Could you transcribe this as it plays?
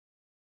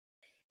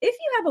if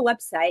you have a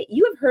website,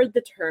 you have heard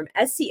the term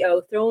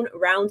SEO thrown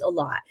around a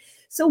lot.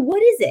 So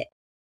what is it?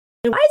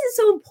 And why is it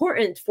so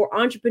important for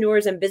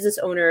entrepreneurs and business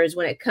owners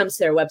when it comes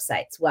to their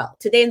websites? Well,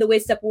 today in the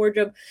Waist Up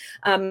Wardrobe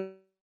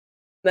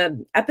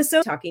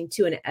episode, talking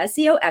to an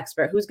SEO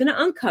expert who's going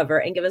to uncover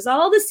and give us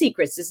all the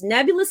secrets, this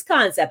nebulous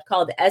concept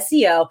called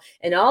SEO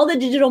and all the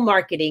digital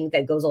marketing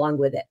that goes along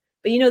with it.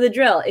 But you know the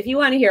drill. If you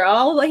want to hear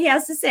all what he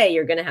has to say,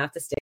 you're going to have to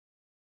stick.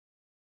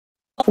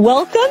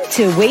 Welcome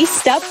to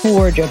Waist Up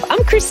Wardrobe.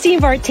 I'm Christine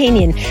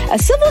Vartanian, a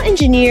civil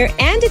engineer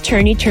and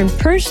attorney turned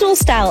personal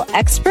style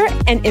expert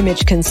and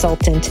image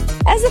consultant.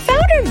 As the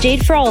founder of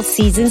Jade for All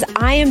Seasons,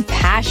 I am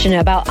passionate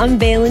about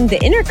unveiling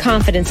the inner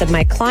confidence of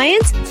my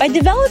clients by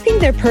developing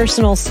their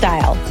personal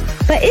style.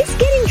 But is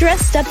getting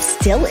dressed up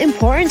still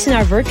important in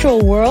our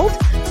virtual world?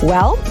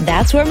 Well,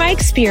 that's where my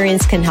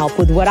experience can help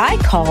with what I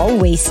call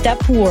Waist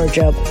Up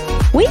Wardrobe.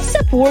 Waist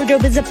Up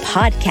Wardrobe is a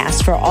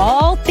podcast for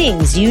all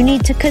things you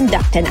need to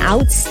conduct an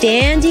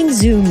outstanding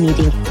Zoom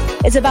meeting.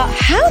 It's about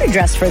how to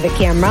dress for the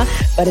camera,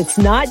 but it's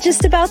not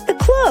just about the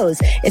clothes.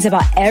 It's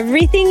about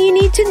everything you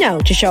need to know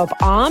to show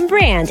up on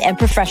brand and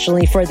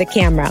professionally for the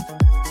camera.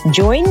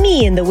 Join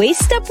me in the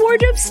Waist Up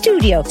Wardrobe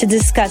studio to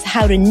discuss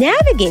how to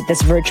navigate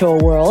this virtual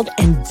world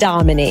and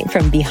dominate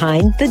from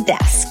behind the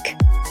desk.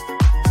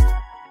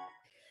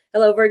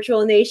 Hello,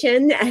 Virtual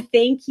Nation.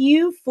 Thank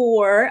you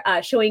for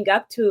showing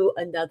up to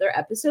another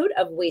episode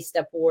of Waist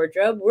Up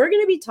Wardrobe. We're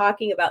going to be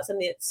talking about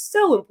something that's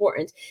so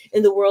important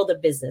in the world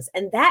of business,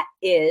 and that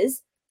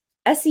is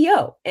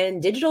SEO and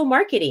digital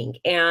marketing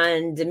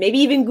and maybe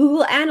even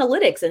Google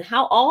Analytics and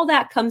how all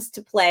that comes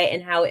to play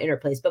and how it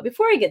interplays. But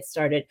before I get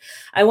started,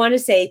 I want to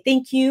say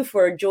thank you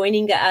for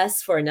joining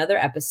us for another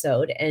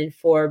episode and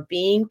for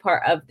being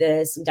part of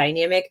this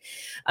dynamic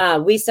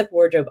Waist Up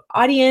Wardrobe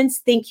audience.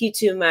 Thank you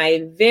to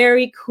my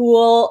very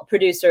cool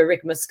producer,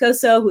 Rick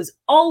Moscoso, who's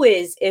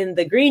always in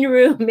the green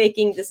room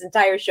making this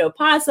entire show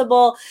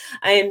possible.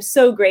 I am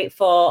so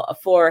grateful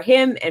for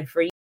him and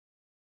for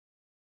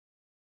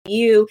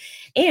you.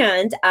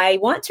 And I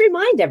want to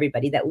remind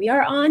everybody that we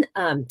are on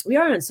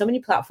so many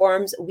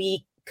platforms.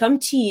 We come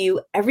to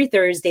you every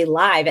Thursday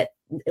live at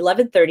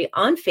 11:30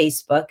 on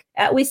Facebook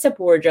at Waist Up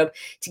Wardrobe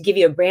to give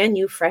you a brand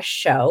new, fresh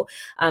show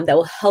that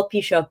will help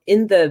you show up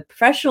in the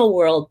professional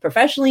world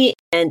professionally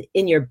and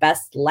in your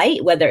best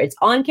light, whether it's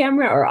on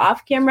camera or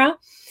off camera.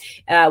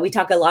 We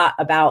talk a lot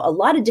about a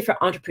lot of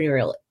different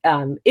entrepreneurial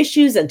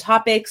issues and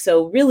topics.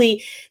 So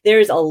really,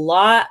 there's a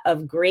lot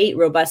of great,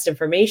 robust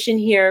information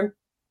here.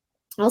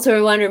 Also,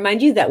 I want to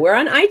remind you that we're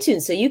on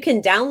iTunes, so you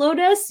can download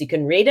us, you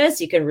can rate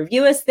us, you can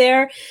review us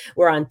there.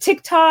 We're on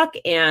TikTok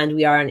and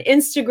we are on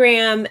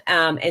Instagram,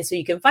 and so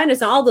you can find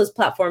us on all those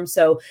platforms.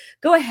 So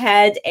go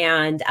ahead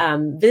and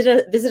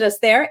visit us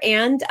there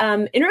and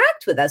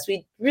interact with us.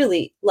 We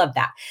really love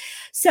that.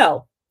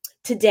 So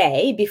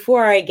today,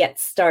 before I get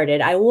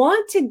started, I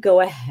want to go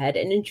ahead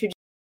and introduce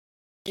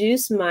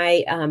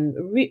my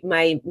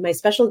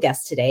special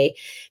guest today.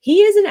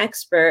 He is an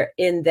expert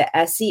in the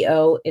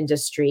SEO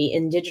industry,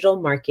 in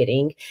digital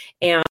marketing,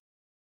 and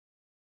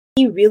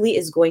he really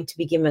is going to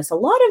be giving us a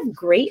lot of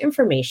great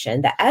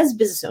information that as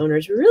business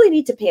owners, we really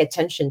need to pay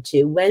attention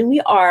to when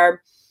we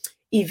are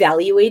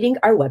evaluating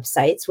our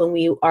websites, when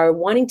we are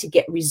wanting to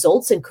get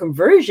results and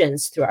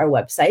conversions through our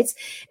websites.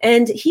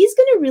 And he's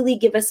going to really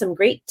give us some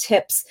great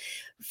tips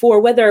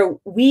for whether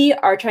we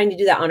are trying to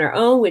do that on our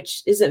own,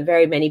 which isn't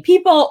very many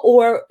people,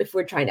 or if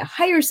we're trying to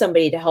hire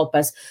somebody to help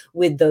us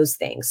with those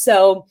things.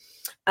 So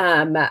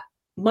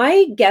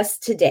my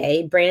guest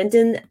today,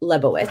 Brandon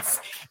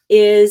Lebowitz,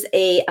 is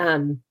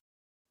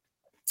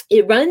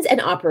it runs and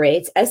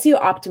operates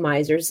SEO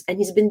optimizers, and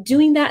he's been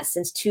doing that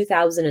since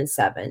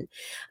 2007.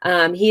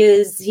 He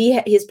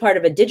is part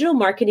of a digital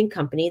marketing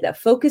company that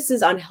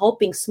focuses on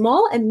helping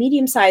small and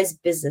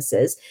medium-sized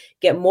businesses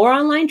get more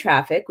online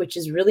traffic, which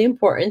is really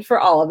important for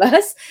all of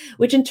us,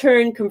 which in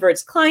turn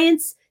converts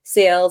clients,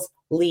 sales,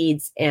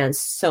 leads, and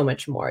so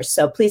much more.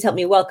 So please help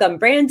me welcome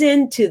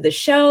Brandon to the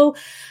show.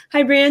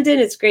 Hi, Brandon.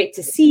 It's great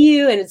to see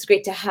you, and it's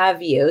great to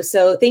have you.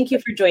 So thank you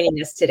for joining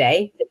us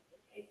today.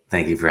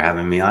 Thank you for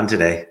having me on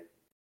today.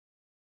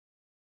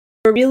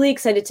 We're really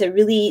excited to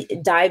really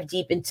dive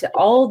deep into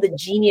all the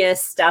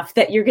genius stuff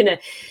that you're going to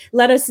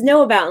let us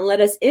know about and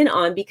let us in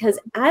on, because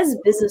as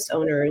business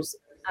owners,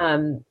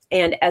 and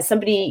as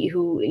somebody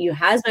who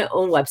has my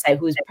own website,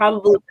 who's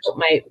probably built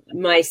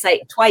my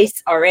site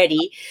twice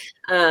already,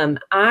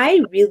 I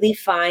really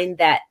find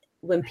that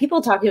when people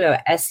talking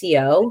about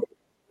SEO,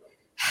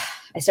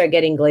 I start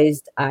getting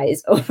glazed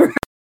eyes over.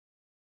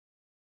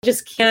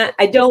 Just can't.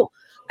 I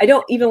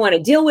don't even want to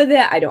deal with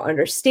it. I don't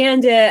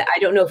understand it. I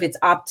don't know if it's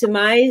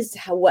optimized,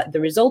 what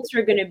the results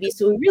are going to be.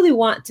 So we really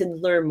want to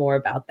learn more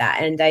about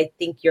that. And I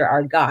think you're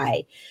our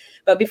guy.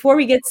 But before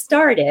we get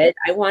started,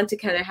 I want to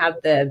kind of have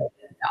the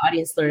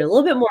audience learn a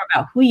little bit more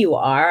about who you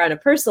are on a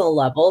personal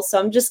level. So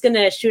I'm just going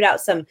to shoot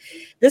out some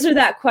this or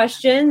that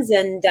questions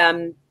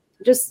and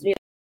just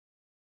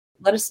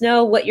let us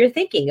know what you're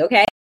thinking.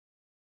 Okay.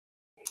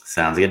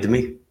 Sounds good to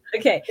me.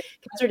 Okay.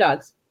 Cats or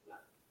dogs?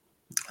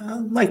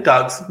 Like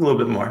dogs a little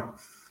bit more.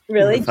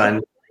 Really?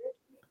 Fun.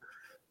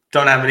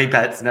 don't have any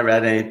pets. Never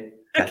had any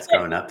pets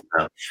growing up.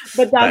 So.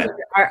 But dogs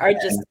are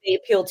just, they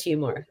appeal to you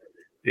more.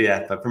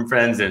 Yeah, but from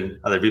friends and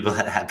other people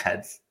that have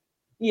pets.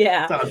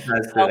 Yeah. So it's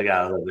nice that they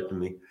got a little bit from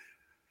me.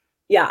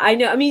 Yeah, I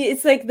know. I mean,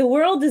 it's like the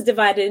world is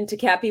divided into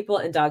cat people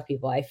and dog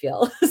people, I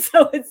feel.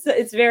 So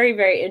it's very,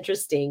 very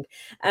interesting.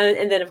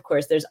 And then, of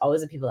course, there's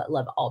always the people that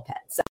love all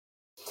pets. So,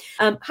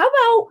 how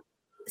about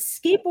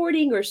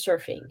skateboarding or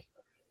surfing?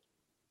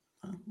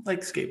 Like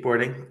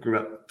skateboarding. Grew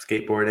up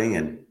skateboarding,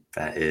 and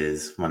that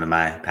is one of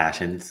my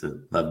passions. I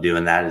love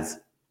doing that. It's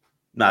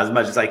not as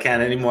much as I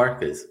can anymore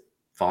because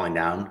falling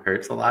down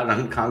hurts a lot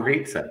on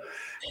concrete. So,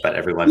 but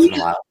every once in a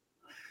while,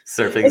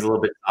 surfing's a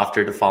little bit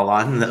softer to fall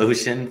on in the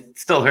ocean.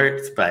 Still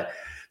hurts, but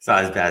it's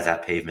not as bad as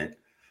that pavement.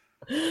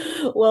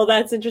 Well,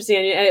 that's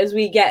interesting. As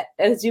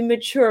you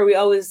mature, we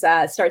always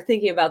start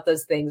thinking about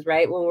those things,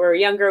 right? When we're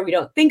younger, we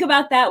don't think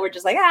about that. We're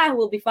just like,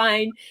 we'll be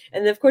fine.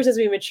 And then, of course, as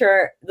we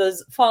mature,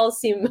 those falls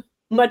seem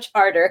much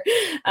harder.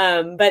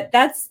 But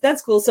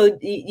that's cool. So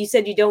you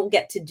said you don't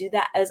get to do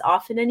that as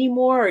often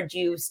anymore, or do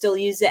you still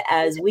use it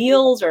as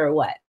wheels or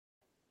what?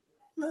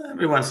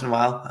 Every once in a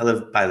while. I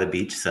live by the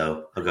beach,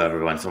 so I'll go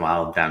every once in a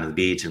while down to the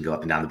beach and go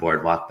up and down the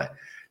boardwalk, but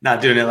not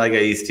doing it like I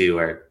used to,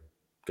 or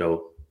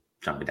go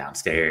jumping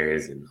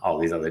downstairs and all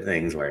these other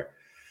things where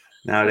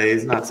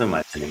nowadays, not so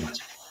much anymore.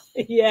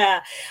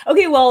 Yeah.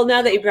 Okay. Well,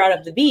 now that you brought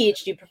up the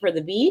beach, do you prefer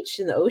the beach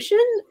in the ocean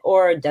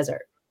or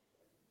desert?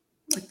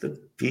 Like the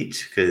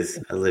beach, because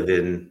I live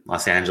in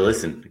Los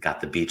Angeles and got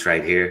the beach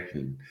right here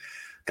and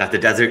got the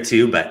desert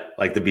too, but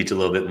like the beach a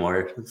little bit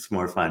more. It's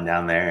more fun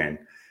down there and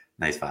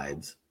nice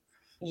vibes.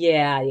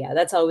 Yeah.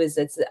 It's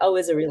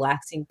always a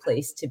relaxing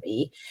place to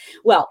be.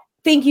 Well,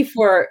 thank you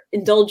for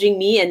indulging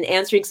me and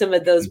answering some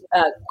of those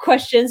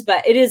questions,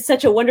 but it is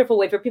such a wonderful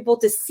way for people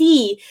to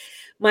see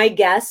my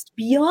guest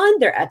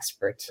beyond their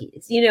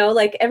expertise.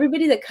 Like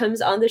everybody that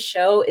comes on the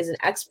show is an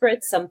expert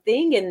at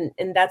something,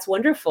 and that's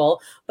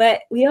wonderful.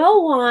 But we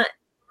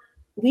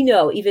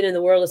know, even in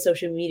the world of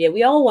social media,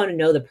 we all want to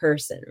know the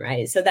person,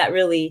 right? So that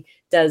really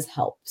does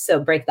help. So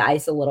break the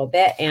ice a little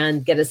bit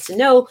and get us to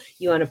know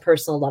you on a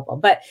personal level.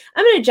 But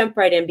I'm going to jump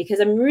right in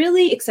because I'm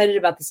really excited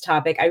about this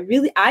topic.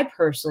 I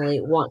personally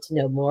want to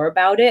know more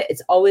about it.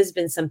 It's always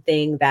been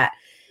something that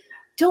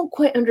don't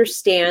quite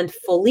understand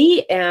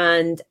fully,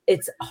 and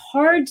it's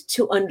hard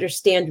to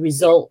understand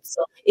results.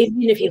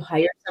 Even if you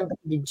hire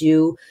somebody to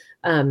do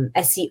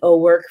SEO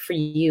work for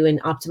you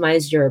and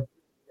optimize your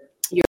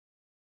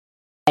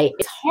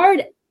it's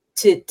hard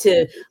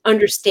to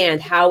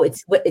understand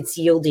what it's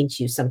yielding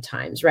to you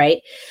sometimes,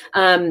 right?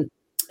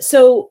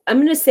 So I'm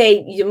going to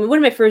say, one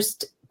of my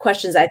first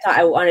questions I thought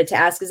I wanted to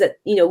ask is that,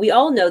 we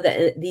all know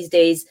that these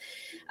days,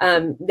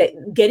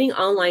 that getting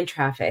online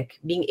traffic,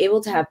 being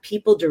able to have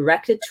people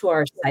directed to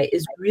our site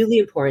is really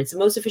important. It's the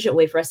most efficient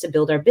way for us to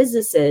build our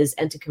businesses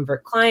and to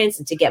convert clients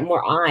and to get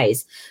more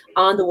eyes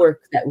on the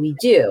work that we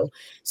do.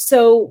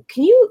 So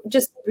can you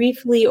just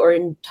briefly or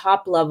in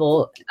top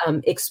level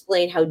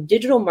explain how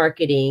digital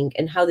marketing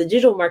and how the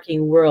digital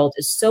marketing world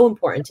is so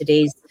important in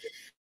today's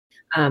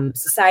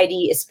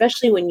society,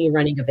 especially when you're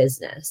running a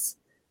business?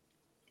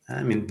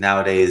 I mean,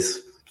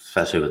 nowadays,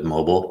 especially with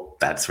mobile,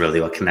 that's really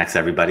what connects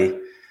everybody.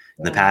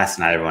 In the past,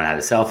 not everyone had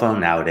a cell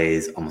phone.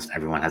 Nowadays, almost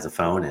everyone has a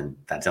phone, and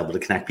that's able to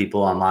connect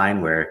people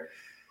online, where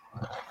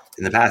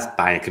in the past,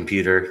 buying a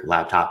computer,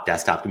 laptop,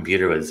 desktop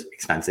computer was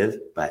expensive,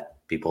 but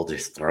people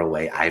just throw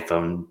away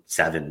iPhone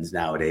 7s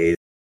nowadays,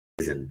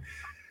 and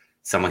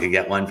someone could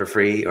get one for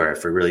free or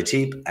for really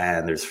cheap,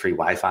 and there's free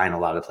Wi-Fi in a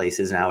lot of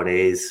places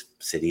nowadays.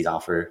 Cities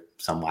offer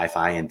some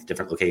Wi-Fi in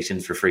different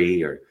locations for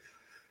free,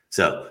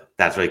 so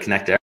that's really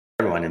connected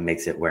everyone and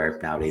makes it where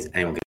nowadays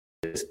anyone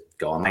can just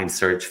go online,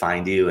 search,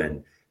 find you,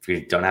 and if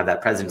you don't have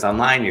that presence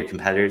online, your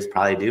competitors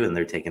probably do, and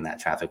they're taking that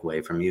traffic away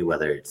from you,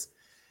 whether it's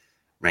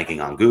ranking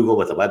on Google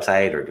with a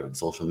website or doing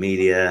social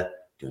media,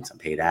 doing some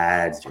paid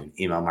ads, doing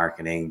email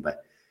marketing.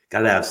 But got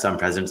to have some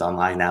presence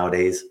online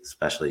nowadays,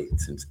 especially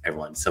since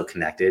everyone's so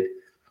connected,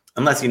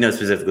 unless you know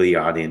specifically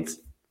your audience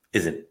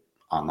isn't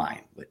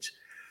online, which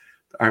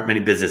there aren't many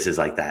businesses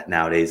like that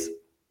nowadays.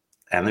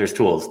 And there's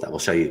tools that will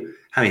show you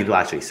how many people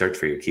actually search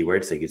for your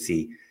keywords. So you can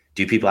see,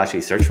 do people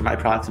actually search for my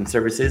products and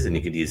services? And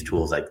you could use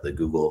tools like the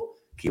Google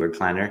Keyword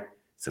Planner.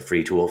 It's a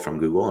free tool from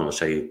Google, and it'll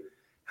show you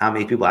how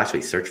many people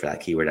actually search for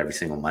that keyword every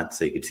single month.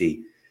 So you could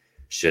see,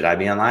 should I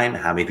be online?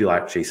 How many people are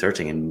actually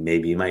searching? And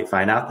maybe you might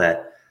find out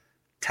that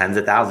tens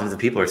of thousands of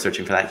people are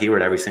searching for that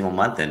keyword every single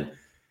month. And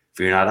if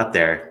you're not up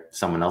there,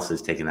 someone else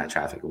is taking that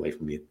traffic away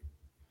from you.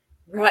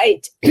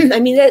 Right. I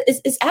mean,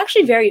 it's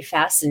actually very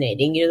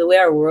fascinating, the way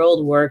our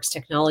world works,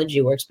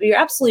 technology works. But you're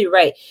absolutely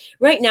right.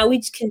 Right now,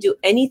 we can do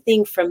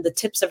anything from the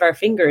tips of our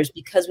fingers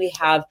because we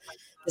have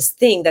this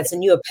thing that's a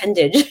new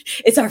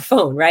appendage. It's our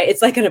phone, right?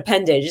 It's like an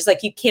appendage. It's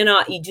like you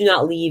do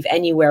not leave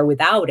anywhere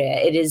without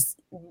it. It is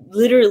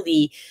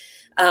literally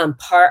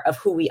part of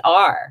who we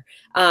are.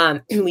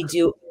 We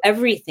do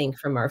everything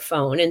from our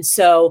phone. And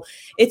so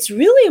it's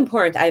really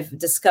important. I've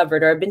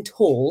discovered, or I've been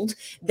told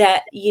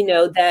that,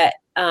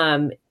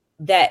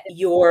 that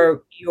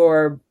your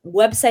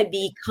website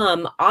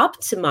become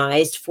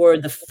optimized for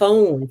the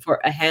phone,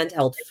 for a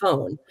handheld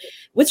phone.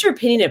 What's your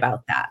opinion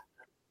about that?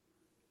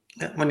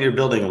 When you're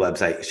building a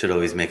website, you should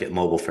always make it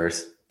mobile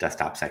first,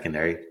 desktop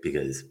secondary,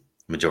 because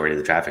majority of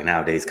the traffic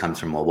nowadays comes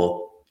from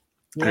mobile.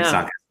 And it's Yeah.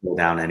 not going to slow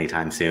down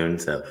anytime soon.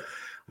 So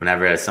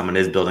whenever someone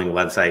is building a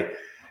website,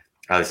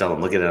 I always tell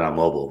them, look at it on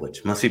mobile,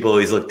 which most people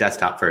always look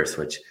desktop first,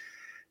 which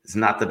is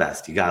not the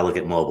best. You got to look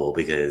at mobile,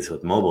 because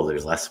with mobile,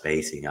 there's less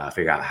space. You got to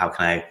figure out, how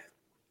can I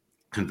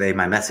convey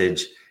my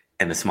message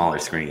in a smaller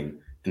screen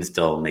and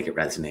still make it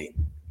resonate.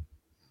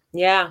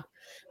 Yeah,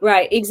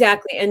 right,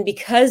 exactly. And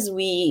because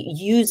we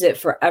use it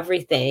for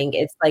everything,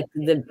 it's like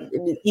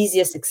the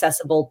easiest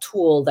accessible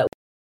tool that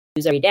we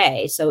use every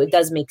day. So it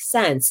does make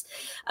sense.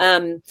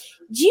 Do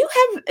you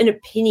have an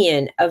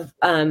opinion of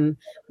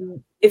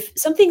if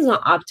something's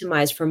not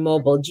optimized for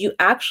mobile,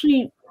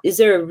 is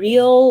there a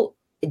real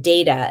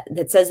data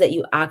that says that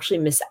you actually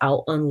miss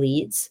out on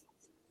leads?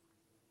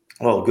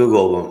 Well,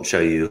 Google won't show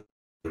you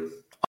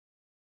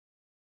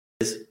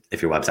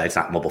if your website's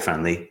not mobile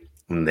friendly.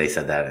 And they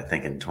said that, I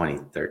think, in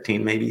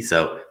 2013, maybe.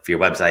 So if your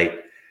website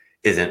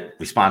isn't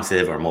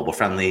responsive or mobile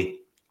friendly,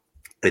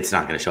 it's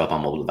not going to show up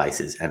on mobile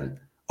devices. And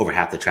over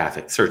half the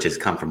traffic searches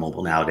come from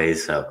mobile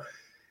nowadays. So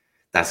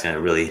that's going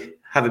to really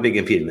have a big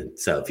impediment.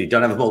 So if you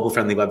don't have a mobile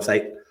friendly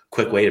website,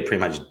 quick way to pretty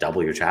much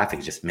double your traffic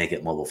is just make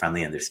it mobile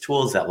friendly. And there's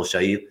tools that will show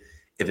you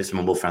if it's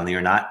mobile friendly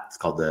or not. It's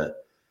called the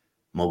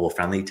mobile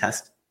friendly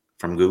test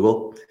from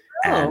Google.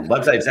 And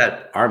websites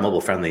that are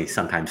mobile friendly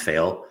sometimes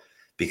fail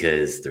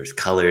because there's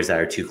colors that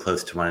are too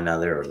close to one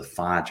another, or the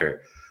font,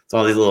 or it's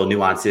all these little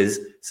nuances.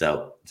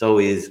 So it's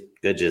always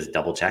good to just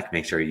double check,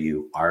 make sure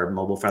you are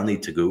mobile friendly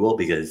to Google,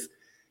 because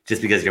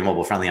just because you're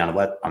mobile friendly on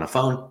a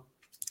phone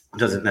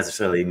doesn't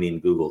necessarily mean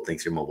Google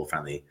thinks you're mobile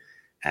friendly.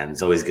 And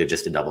it's always good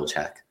just to double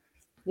check.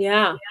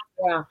 Yeah.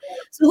 Yeah.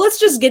 So let's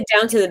just get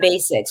down to the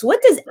basics.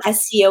 What does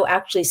SEO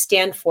actually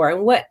stand for,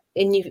 and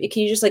can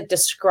you just like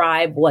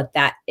describe what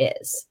that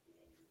is?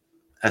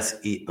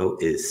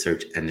 SEO is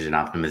search engine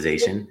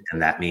optimization,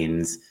 and that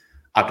means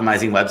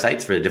optimizing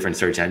websites for the different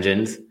search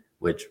engines,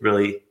 which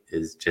really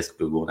is just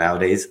Google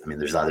nowadays. I mean,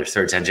 there's other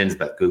search engines,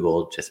 but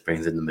Google just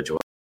brings in the majority.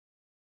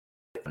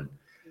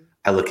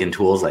 I look in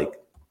tools like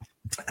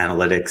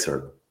analytics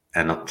or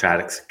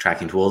analytics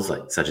tracking tools,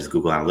 like such as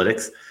Google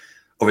Analytics,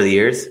 over the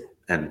years,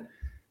 and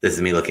this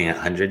is me looking at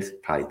hundreds,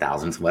 probably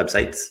thousands of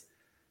websites.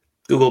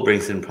 Google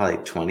brings in probably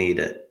 20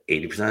 to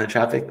 80% of the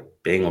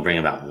traffic. Bing will bring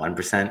about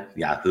 1%.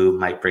 Yahoo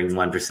might bring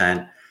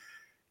 1%.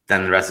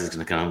 Then the rest is going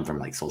to come from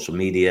like social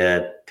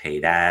media,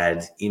 paid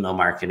ads, email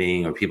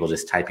marketing, or people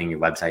just typing your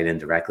website in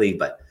directly.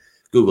 But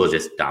Google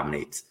just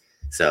dominates.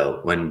 So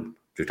when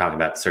you're talking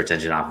about search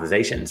engine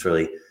optimization, it's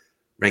really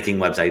ranking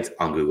websites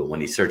on Google.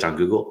 When you search on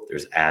Google,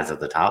 there's ads at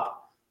the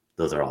top.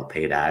 Those are all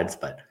paid ads,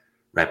 but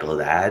right below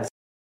the ads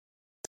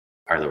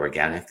are the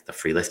organic, the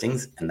free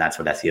listings. And that's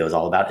what SEO is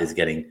all about, is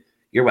getting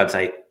your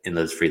website in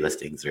those free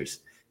listings. There's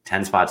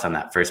 10 spots on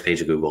that first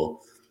page of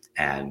Google,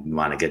 and you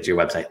want to get your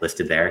website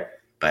listed there.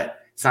 But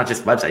it's not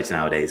just websites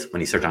nowadays.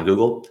 When you search on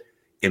Google,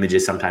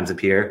 images sometimes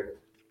appear.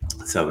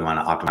 So we want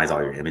to optimize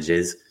all your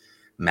images.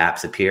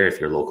 Maps appear if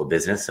you're a local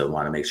business. So we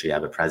want to make sure you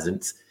have a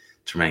presence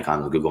to rank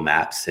on the Google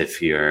Maps.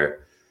 If you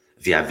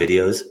have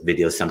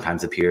videos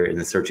sometimes appear in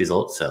the search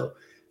results. So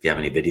if you have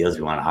any videos,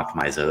 we want to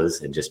optimize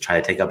those and just try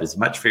to take up as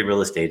much free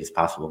real estate as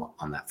possible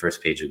on that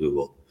first page of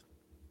Google.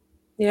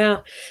 Yeah.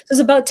 So it's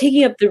about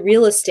taking up the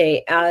real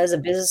estate as a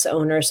business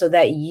owner so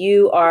that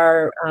you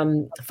are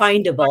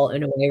findable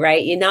in a way,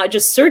 right? You're not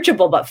just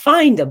searchable, but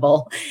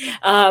findable.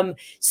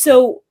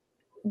 So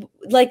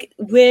like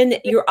when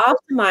you're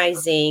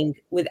optimizing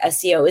with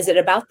SEO, is it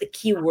about the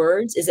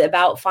keywords? Is it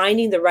about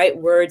finding the right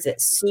words that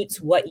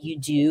suits what you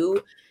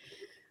do?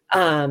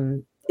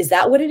 Is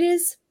that what it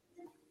is?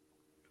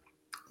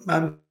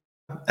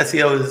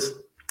 SEO is,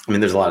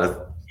 there's a lot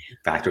of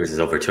factors. There's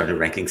over 200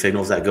 ranking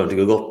signals that go into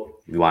Google.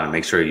 You want to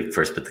make sure you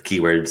first put the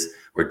keywords,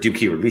 or do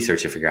keyword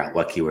research to figure out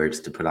what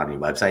keywords to put on your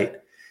website.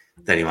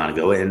 Then you want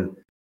to go in, put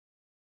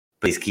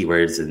these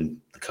keywords and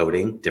the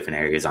coding, different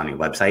areas on your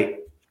website.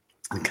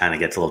 It kind of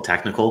gets a little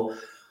technical.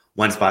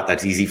 One spot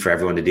that's easy for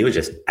everyone to do is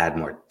just add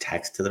more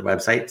text to their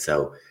website.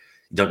 So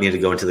you don't need to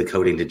go into the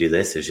coding to do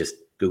this. It's just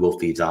Google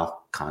feeds off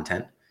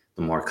content.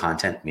 The more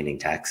content, meaning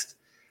text,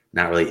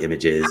 not really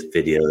images,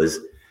 videos.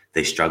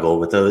 They struggle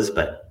with those,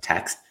 but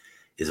text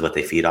is what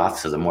they feed off.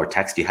 So the more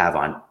text you have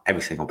on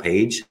every single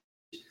page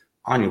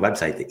on your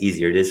website, the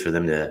easier it is for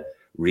them to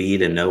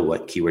read and know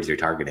what keywords you're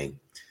targeting.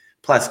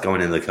 Plus,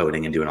 going into the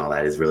coding and doing all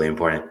that is really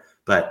important.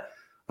 But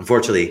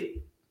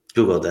unfortunately,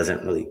 Google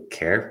doesn't really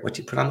care what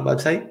you put on the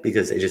website,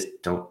 because they just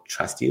don't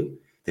trust you.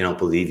 They don't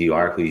believe you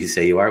are who you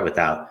say you are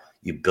without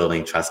you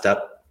building trust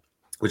up,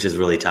 which is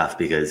really tough,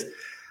 because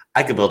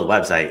I could build a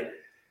website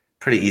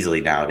pretty easily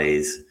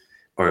nowadays,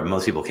 or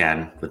most people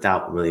can,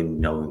 without really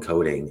knowing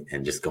coding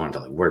and just going to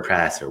like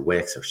WordPress or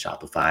Wix or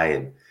Shopify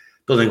and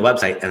building a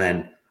website. And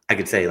then I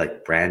could say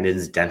like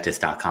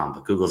brandonsdentist.com,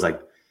 but Google's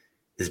like,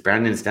 is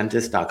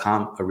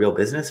brandonsdentist.com a real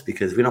business?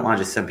 Because we don't want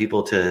to just send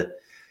people to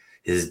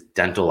his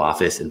dental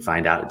office and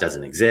find out it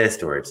doesn't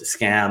exist or it's a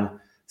scam.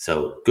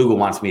 So Google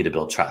wants me to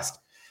build trust.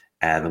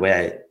 And the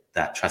way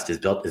that trust is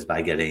built is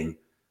by getting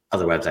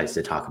other websites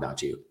to talk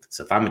about you.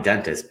 So if I'm a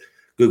dentist,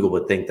 Google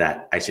would think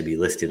that I should be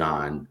listed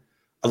on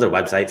other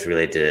websites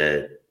related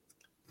to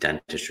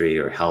dentistry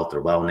or health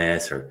or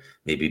wellness, or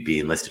maybe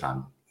being listed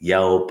on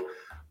Yelp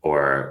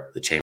or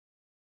the Chamber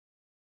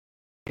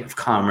of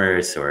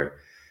Commerce, or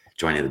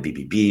joining the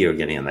BBB, or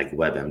getting on like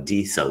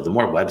WebMD. So the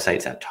more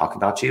websites that talk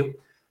about you,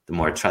 the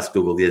more trust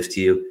Google gives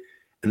to you.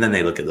 And then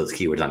they look at those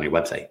keywords on your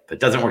website. But it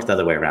doesn't work the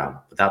other way around.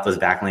 Without those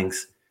backlinks,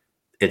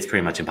 it's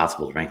pretty much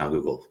impossible to rank on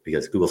Google,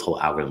 because Google's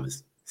whole algorithm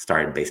is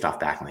started based off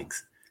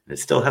backlinks. And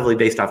it's still heavily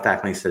based off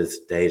backlinks to this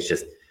day. It's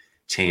just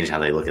changed how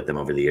they look at them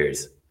over the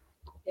years.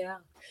 Yeah.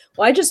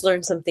 Well, I just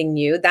learned something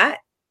new. That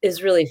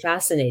is really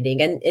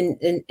fascinating.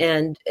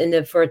 And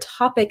for a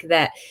topic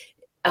that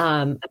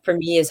for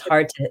me is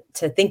hard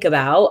to think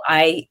about,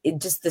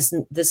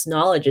 this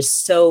knowledge is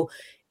so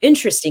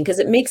interesting, because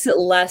it makes it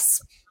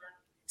less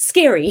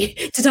scary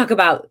to talk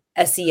about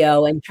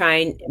SEO and try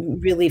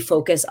and really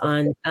focus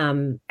on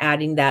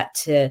adding that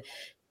to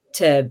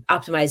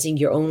optimizing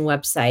your own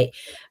website.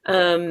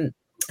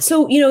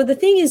 So, the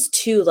thing is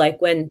too, like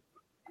when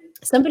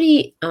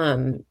somebody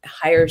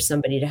hires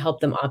somebody to help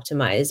them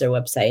optimize their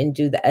website and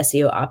do the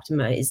SEO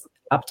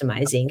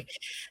optimizing,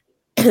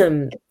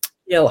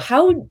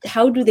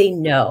 how do they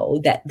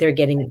know that they're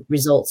getting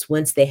results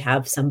once they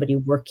have somebody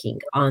working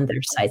on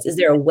their sites? Is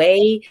there a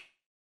way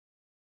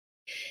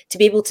to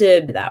be able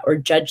to do that or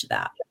judge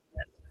that?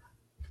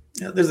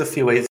 Yeah, there's a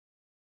few ways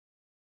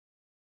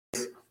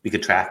we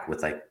could track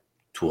with like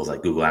tools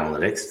like Google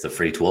Analytics. It's a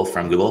free tool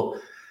from Google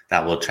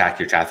that will track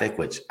your traffic,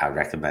 which I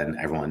recommend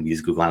everyone use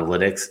Google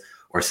Analytics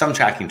or some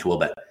tracking tool.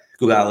 But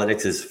Google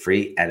Analytics is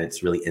free and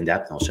it's really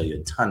in-depth, and it'll show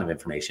you a ton of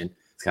information.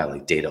 It's kind of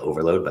like data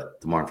overload, but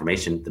the more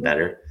information, the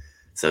better.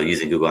 So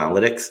using Google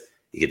Analytics,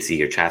 you can see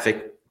your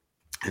traffic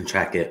and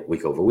track it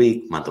week over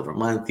week, month over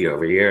month, year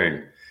over year.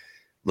 And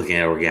looking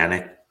at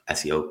organic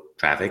SEO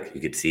traffic,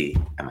 you could see,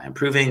 am I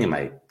improving? Am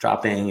I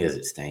dropping? Is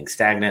it staying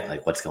stagnant?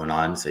 Like what's going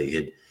on? So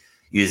you could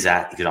use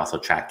that. You could also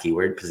track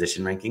keyword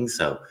position rankings.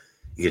 So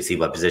you can see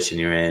what position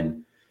you're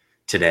in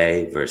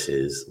today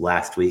versus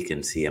last week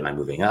and see, am I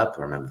moving up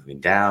or am I moving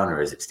down,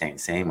 or is it staying the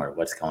same, or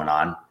what's going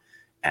on?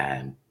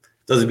 And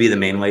those would be the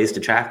main ways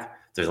to track.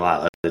 There's a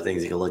lot of other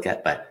things you can look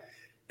at, but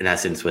in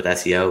essence with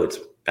SEO, it's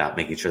about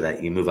making sure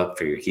that you move up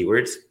for your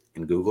keywords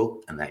in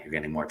Google and that you're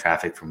getting more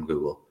traffic from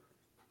Google.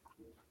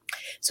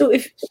 So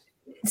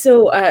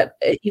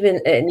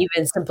even an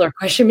even simpler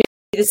question, maybe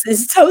this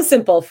is so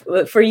simple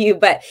for you,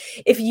 but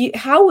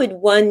how would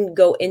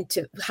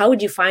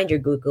you find your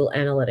Google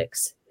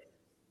Analytics?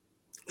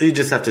 You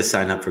just have to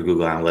sign up for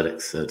Google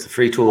Analytics. So it's a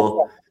free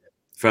tool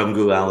from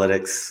Google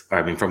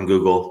Analytics, from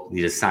Google.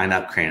 You just sign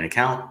up, create an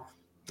account.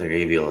 They're going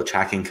to give you a little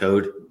tracking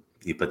code.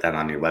 You put that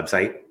on your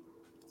website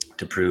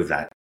to prove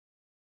that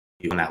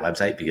you're on that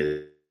website,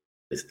 because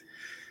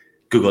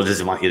Google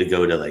doesn't want you to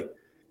go to like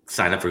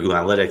sign up for Google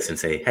Analytics and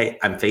say, hey,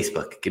 I'm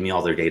Facebook, give me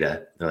all their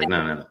data. They're like,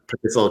 no.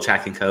 Put this little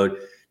tracking code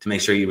to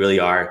make sure you really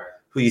are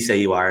who you say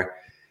you are.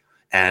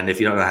 And if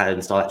you don't know how to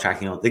install that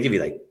tracking, they give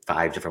you like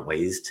 5 different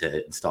ways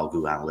to install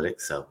Google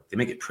Analytics. So they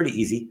make it pretty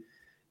easy.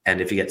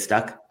 And if you get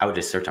stuck, I would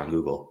just search on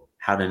Google,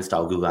 how to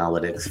install Google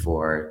Analytics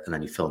and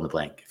then you fill in the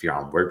blank. If you're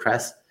on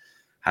WordPress,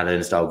 how to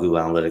install Google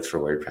Analytics for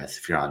WordPress.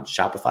 If you're on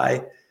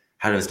Shopify,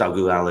 how to install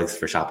Google Analytics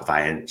for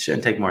Shopify. And it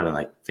shouldn't take more than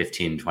like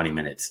 15, 20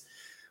 minutes.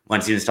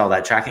 Once you install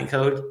that tracking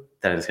code,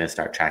 then it's going to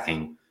start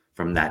tracking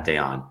from that day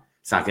on.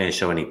 It's not going to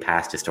show any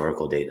past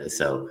historical data.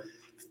 So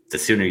the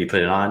sooner you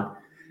put it on,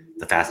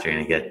 the faster you're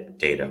going to get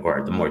data,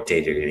 or the more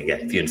data you're going to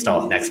get. If you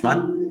install it next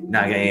month, you're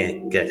not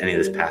going to get any of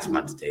this past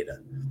month's data.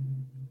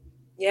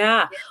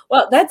 Yeah,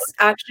 well, that's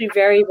actually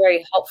very,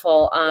 very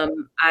helpful.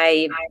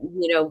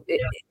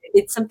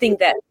 It's something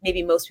that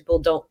maybe most people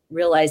don't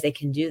realize they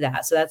can do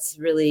that. So that's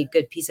really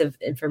good piece of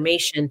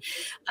information.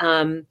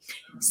 When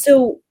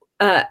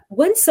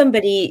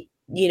somebody,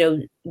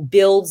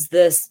 builds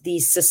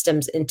these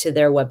systems into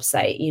their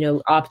website,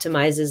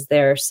 optimizes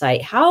their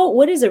site,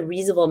 what is a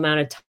reasonable amount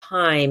of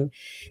time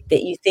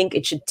that you think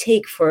it should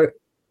take for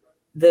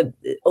the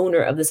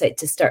owner of the site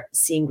to start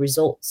seeing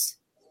results?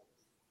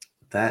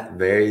 That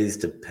varies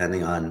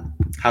depending on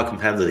how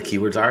competitive the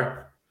keywords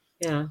are.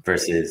 Yeah.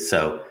 Versus,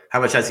 so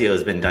how much SEO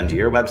has been done to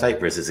your website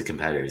versus the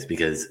competitors,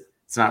 because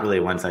it's not really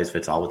one size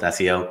fits all with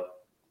SEO.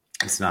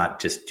 It's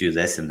not just do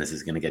this and this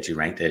is going to get you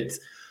ranked.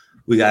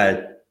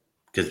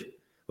 Because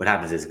what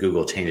happens is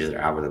Google changes their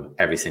algorithm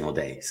every single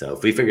day. So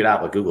if we figured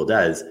out what Google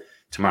does,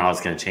 tomorrow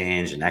it's going to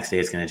change, the next day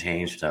it's going to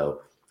change.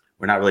 So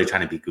we're not really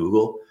trying to beat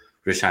Google.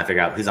 We're just trying to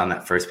figure out who's on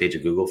that first page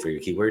of Google for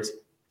your keywords,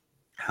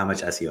 how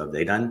much SEO have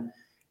they done,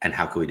 and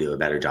how can we do a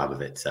better job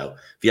of it. So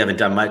if you haven't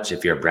done much,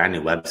 if you're a brand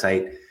new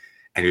website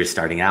and you're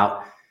starting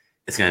out,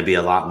 it's going to take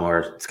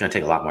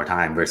a lot more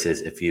time,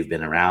 versus if you've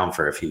been around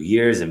for a few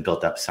years and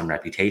built up some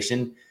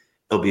reputation,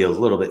 it'll be a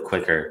little bit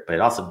quicker. But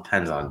it also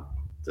depends on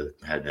the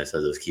competitiveness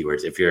of those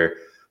keywords. If you're,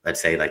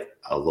 let's say, like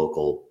a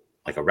local,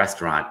 like a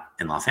restaurant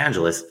in Los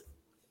Angeles,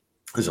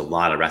 There's a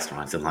lot of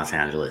restaurants in Los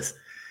Angeles.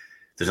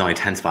 There's only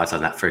 10 spots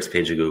on that first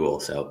page of Google.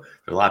 So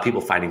there's a lot of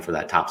people fighting for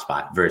that top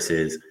spot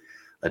versus,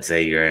 let's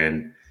say you're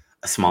in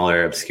a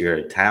smaller,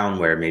 obscure town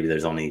where maybe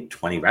there's only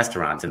 20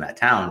 restaurants in that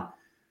town.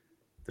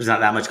 There's not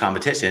that much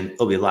competition.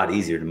 It'll be a lot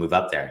easier to move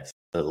up there.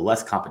 So the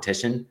less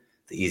competition,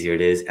 the easier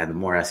it is. And the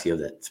more SEO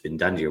that's been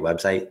done to your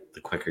website,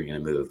 the quicker you're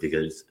going to move,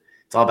 because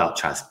it's all about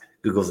trust.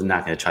 Google's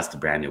not going to trust a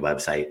brand new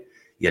website.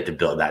 You have to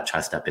build that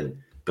trust up, and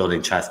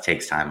building trust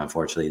takes time.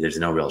 Unfortunately, there's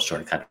no real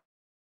shortcut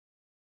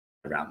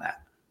around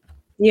that.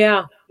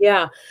 Yeah.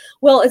 Yeah.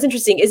 Well, it's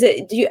interesting.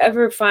 Do you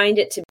ever find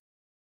it to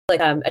be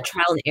like a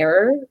trial and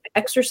error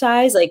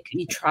exercise? Like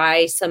you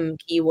try some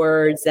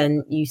keywords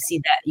and you see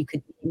that you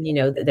could,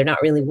 that they're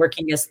not really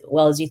working as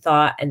well as you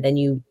thought, and then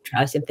you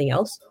try something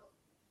else?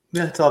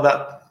 Yeah, it's all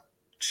about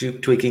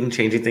tweaking,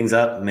 changing things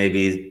up.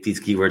 Maybe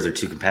these keywords are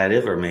too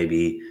competitive, or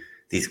maybe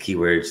these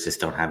keywords just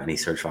don't have any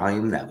search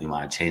volume, that we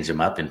want to change them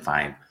up and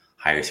find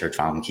higher search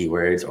volume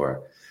keywords,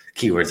 or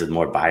keywords with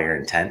more buyer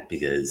intent,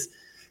 because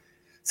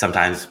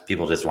sometimes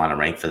people just want to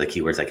rank for the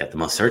keywords that get the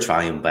most search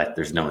volume, but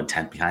there's no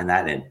intent behind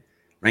that. And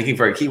ranking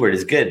for a keyword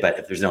is good, but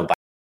if there's no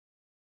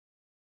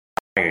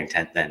buyer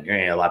intent, then you're going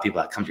to get a lot of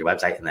people that come to your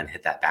website and then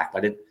hit that back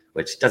button,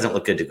 which doesn't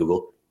look good to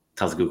Google. It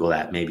tells Google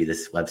that maybe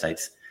this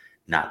website's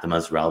not the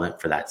most relevant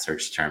for that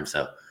search term.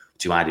 So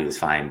what you want to do is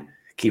find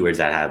keywords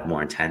that have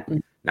more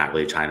intent, not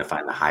really trying to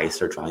find the highest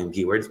search volume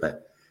keywords,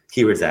 but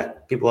keywords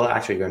that people are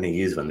actually going to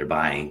use when they're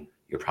buying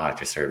your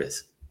product or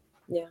service.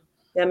 Yeah.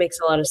 That makes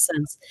a lot of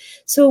sense.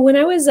 So when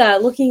I was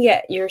looking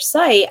at your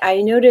site,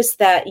 I noticed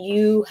that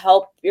you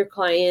help your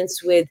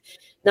clients with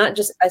not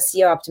just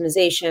SEO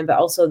optimization, but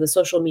also the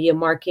social media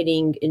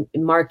marketing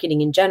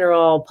in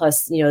general,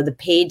 plus, the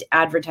paid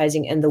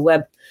advertising and the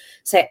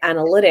website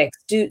analytics.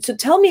 So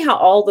tell me how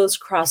all those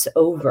cross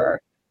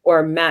over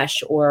or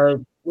mesh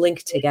or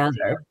link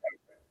together.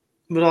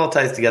 It all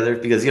ties together,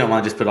 because you don't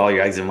want to just put all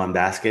your eggs in one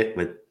basket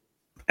with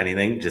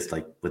anything, just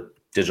like with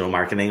digital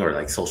marketing or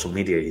like social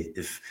media.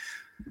 If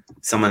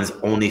someone's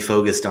only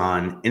focused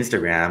on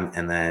Instagram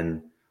and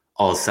then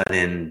all of a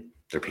sudden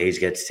their page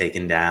gets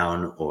taken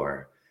down,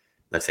 or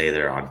let's say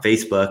they're on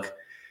Facebook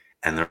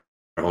and they're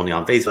only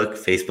on Facebook.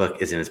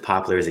 Facebook isn't as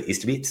popular as it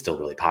used to be. It's still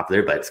really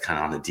popular, but it's kind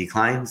of on the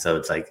decline. So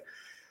it's like,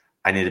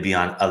 I need to be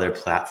on other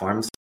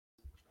platforms,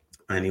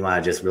 and you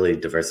want to just really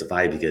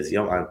diversify, because you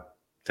don't want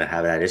to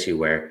have that issue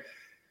where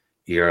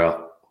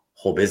your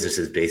whole business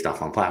is based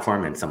off one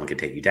platform and someone could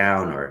take you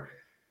down, or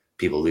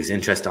people lose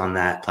interest on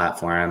that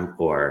platform,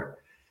 or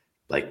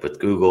like with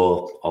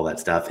Google, all that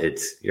stuff,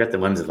 you're at the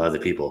whims of other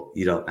people.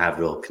 You don't have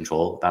real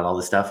control about all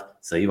this stuff.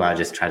 So you want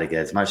to just try to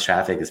get as much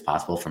traffic as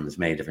possible from as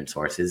many different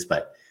sources.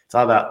 But it's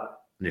all about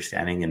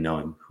understanding and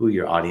knowing who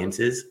your audience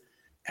is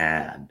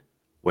and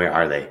where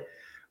are they.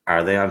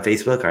 Are they on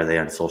Facebook? Are they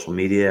on social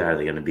media? Are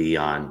they going to be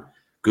on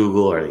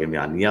Google? Are they going to be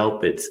on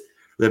Yelp? It's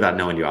really about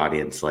knowing your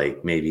audience.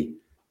 Like maybe,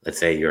 let's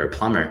say you're a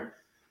plumber.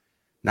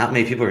 Not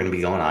many people are going to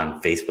be going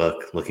on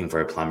Facebook looking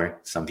for a plumber.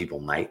 Some people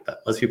might,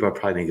 but most people are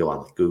probably going to go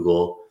on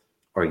Google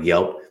or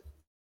Yelp,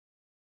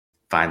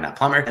 find that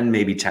plumber, and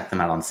maybe check them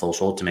out on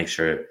social to make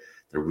sure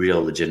they're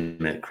real,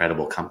 legitimate,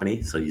 credible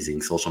company. So using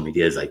social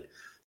media is like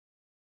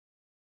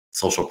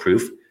social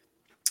proof,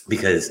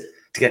 because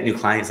to get new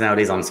clients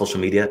nowadays on social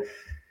media,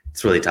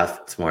 it's really tough.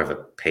 It's more of a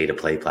pay to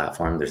play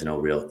platform. There's no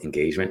real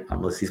engagement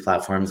on most of these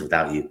platforms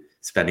without you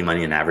spending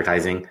money in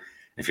advertising.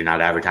 If you're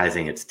not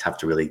advertising, it's tough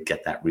to really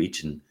get that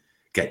reach and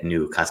get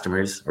new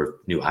customers or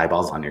new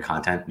eyeballs on your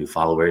content, new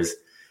followers,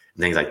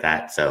 and things like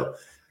that. So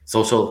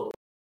social,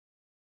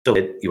 so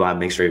you want to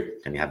make sure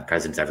and you have a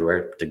presence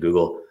everywhere. To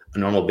Google, a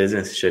normal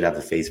business should have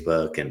a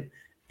Facebook and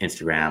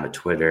Instagram, a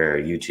Twitter,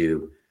 a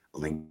YouTube, a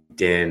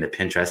LinkedIn, a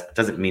Pinterest. It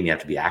doesn't mean you have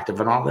to be active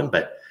on all of them,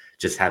 but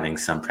just having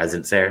some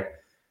presence there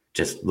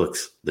just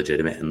looks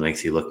legitimate and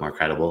makes you look more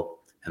credible.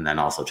 And then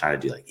also try to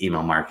do like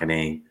email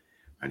marketing,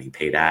 running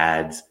paid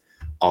ads,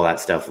 all that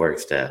stuff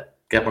works to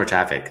get more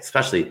traffic,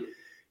 especially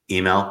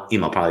email.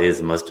 Email probably is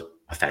the most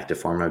effective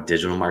form of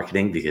digital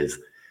marketing, because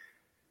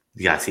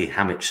you got to see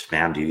how much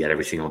spam do you get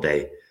every single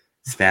day.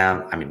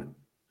 Spam,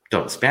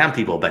 don't spam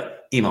people,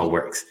 but email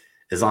works.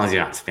 As long as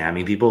you're not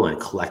spamming people and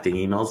collecting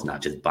emails,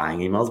 not just buying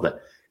emails,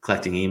 but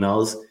collecting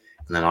emails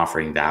and then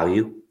offering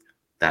value,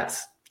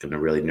 that's going to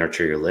really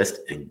nurture your list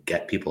and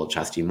get people to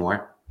trust you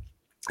more.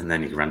 And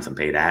then you can run some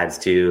paid ads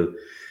too.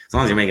 As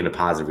long as you're making a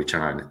positive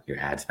return on your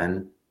ad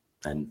spend,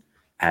 then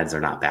ads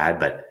are not bad,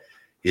 but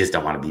you just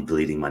don't want to be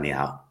bleeding money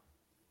out.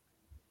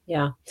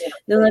 Yeah.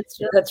 No,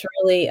 that's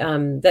really,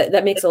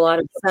 that makes a lot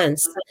of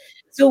sense.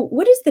 So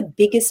what is the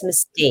biggest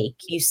mistake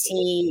you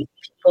see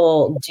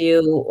people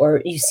do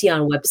or you see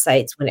on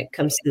websites when it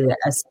comes to the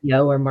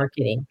SEO or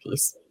marketing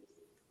piece?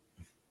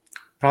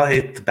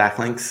 Probably the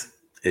backlinks.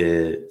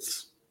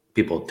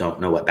 People don't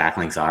know what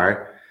backlinks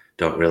are,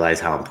 don't realize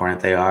how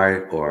important they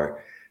are,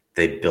 or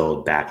they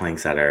build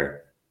backlinks that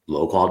are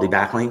low quality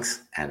backlinks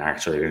and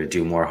actually are going to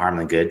do more harm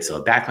than good.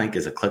 So a backlink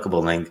is a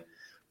clickable link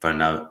for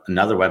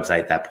another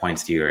website that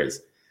points to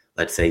yours.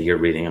 Let's say you're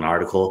reading an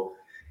article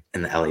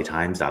in the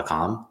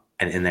LAtimes.com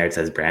and in there it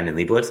says Brandon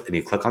Leibowitz, and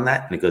you click on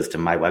that and it goes to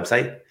my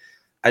website,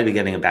 I'd be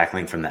getting a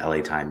backlink from the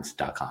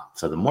latimes.com.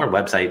 So the more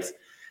websites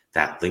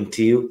that link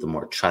to you, the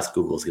more trust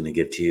Google's going to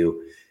give to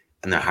you,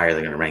 and the higher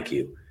they're going to rank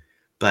you.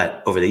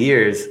 But over the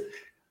years,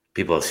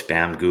 people have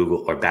spammed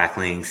Google or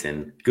backlinks,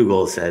 and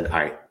Google said, all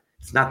right,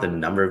 it's not the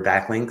number of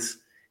backlinks,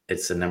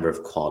 it's the number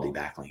of quality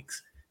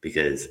backlinks.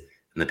 Because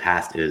in the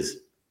past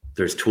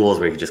there's tools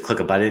where you can just click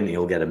a button and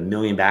you'll get 1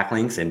 million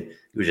backlinks and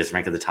you just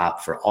rank at the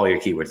top for all your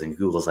keywords. And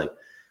Google's like,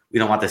 we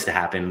don't want this to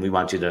happen. We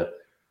want you to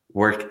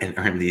work and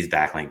earn these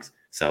backlinks.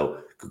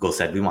 So Google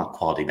said, we want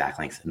quality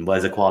backlinks. And what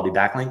is a quality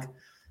backlink?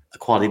 A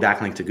quality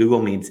backlink to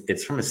Google means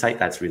it's from a site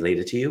that's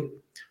related to you.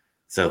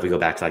 So if we go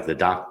back to like the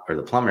doc or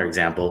the plumber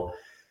example,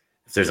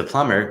 if there's a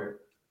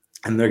plumber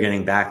and they're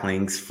getting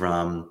backlinks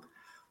from,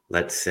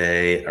 let's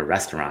say, a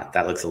restaurant,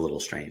 that looks a little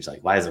strange.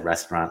 Like, why is a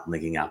restaurant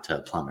linking out to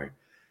a plumber?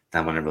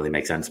 That wouldn't really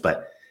make sense.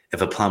 But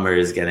if a plumber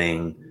is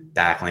getting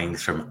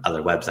backlinks from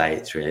other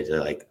websites related to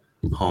like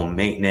home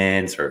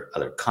maintenance or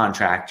other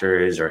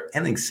contractors or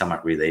anything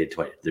somewhat related to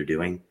what they're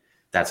doing,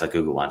 that's what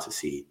Google wants to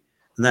see.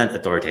 And then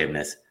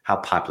authoritativeness. How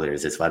popular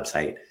is this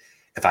website?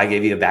 If I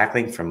gave you a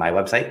backlink from my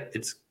website,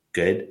 it's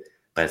good,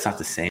 but it's not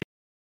the same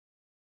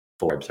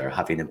Forbes or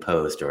Huffington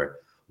Post or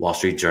Wall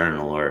Street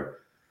Journal or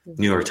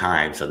New York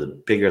Times. So the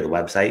bigger the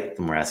website,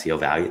 the more SEO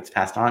value it's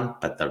passed on.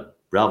 But the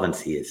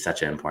relevancy is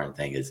such an important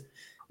thing, is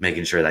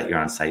making sure that you're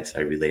on sites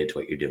that are related to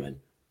what you're doing.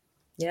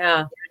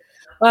 Yeah.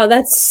 Wow,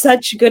 that's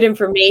such good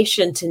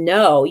information to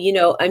know.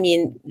 I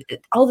mean,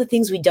 all the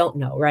things we don't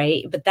know,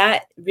 right? But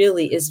that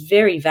really is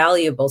very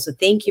valuable. So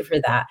thank you for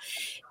that.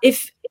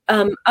 If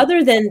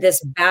other than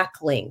this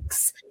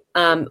backlinks,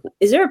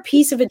 is there a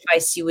piece of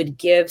advice you would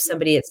give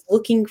somebody that's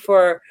looking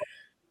for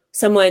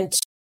someone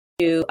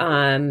to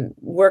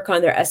work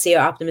on their SEO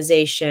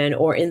optimization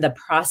or in the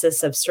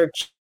process of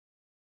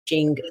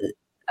searching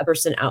a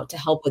person out to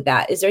help with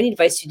that? Is there any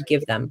advice you'd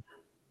give them?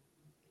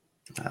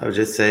 I would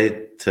just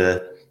say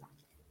to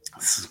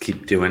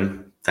keep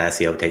doing the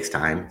SEO. Takes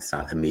time. It's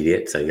not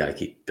immediate. So you got to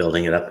keep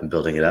building it up and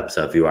building it up.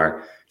 So if you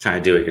are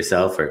trying to do it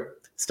yourself or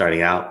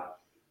starting out,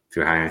 if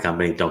you're hiring a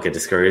company, don't get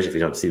discouraged if you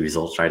don't see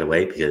results right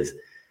away, because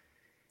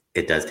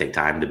it does take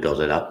time to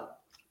build it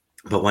up.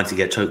 But once you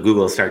get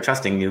Google to start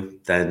trusting you,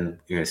 then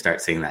you're going to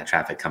start seeing that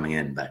traffic coming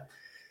in. But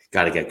you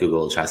got to get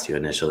Google to trust you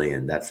initially.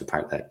 And that's the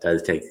part that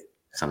does take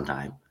some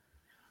time.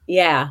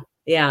 Yeah.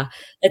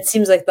 It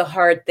seems like the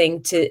hard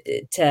thing to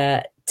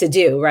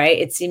do, right?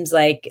 It seems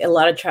like a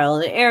lot of trial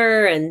and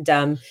error and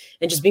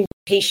just being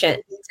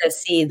patient to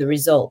see the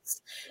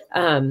results.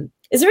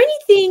 Is there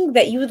anything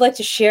that you would like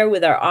to share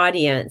with our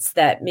audience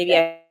that maybe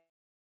I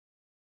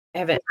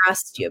haven't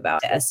asked you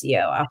about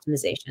SEO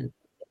optimization?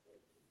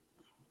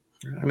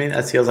 I mean,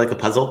 SEO is like a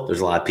puzzle.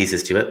 There's a lot of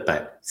pieces to it,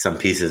 but some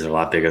pieces are a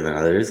lot bigger than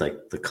others.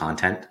 Like the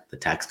content, the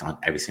text on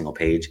every single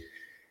page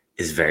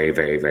is very,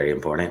 very, very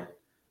important.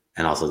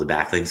 And also the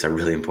backlinks are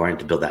really important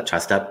to build that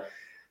trust up.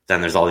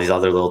 Then there's all these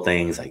other little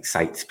things like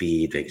site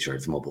speed, making sure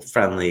it's mobile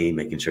friendly,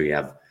 making sure you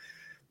have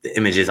the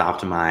images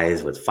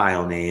optimized with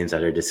file names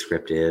that are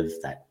descriptive,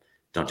 that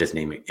don't just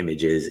name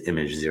images,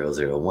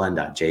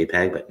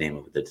 image001.jpg, but name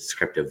it with a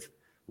descriptive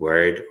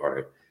word,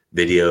 or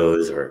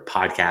videos or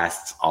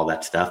podcasts, all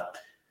that stuff.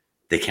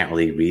 They can't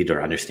really read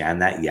or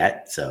understand that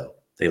yet. So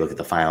they look at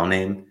the file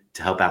name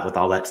to help out with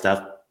all that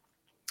stuff.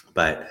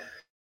 But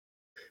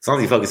as long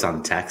as you focus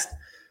on text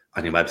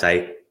on your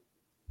website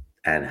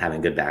and having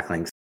good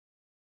backlinks,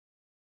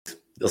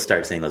 you'll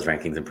start seeing those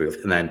rankings improve.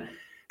 And then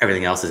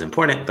everything else is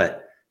important,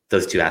 but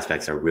those two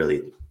aspects are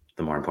really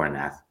the more important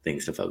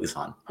things to focus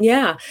on.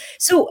 Yeah.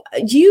 So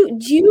do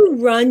you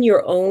run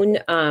your own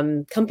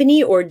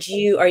company, or are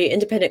you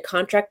independent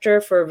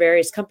contractor for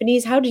various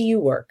companies? How do you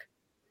work?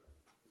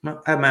 I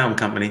have my own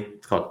company.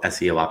 It's called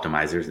SEO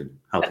Optimizers, and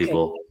help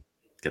people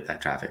get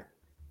that traffic.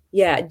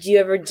 Yeah. Do you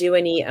ever do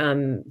any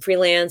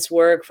freelance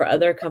work for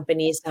other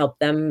companies to help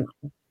them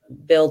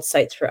build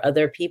sites for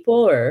other people,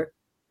 or?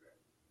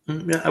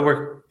 Yeah, I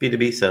work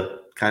B2B, so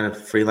kind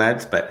of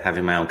freelance, but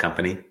having my own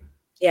company.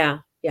 Yeah.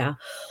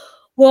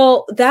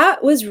 Well,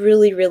 that was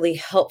really, really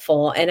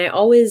helpful. And I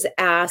always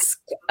ask,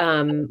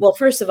 well,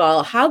 first of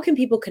all, how can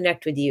people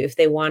connect with you if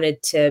they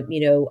wanted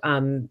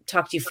to,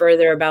 talk to you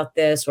further about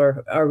this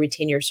or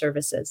retain your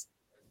services?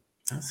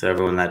 So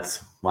everyone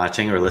that's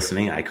watching or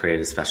listening, I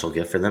created a special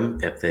gift for them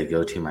if they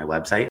go to my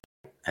website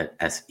at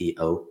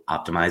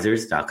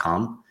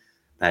seooptimizers.com.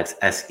 That's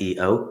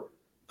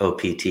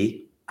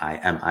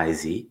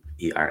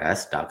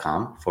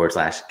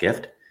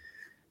seooptimizers.com/gift.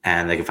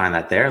 And they can find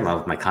that there, along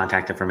with my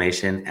contact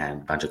information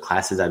and a bunch of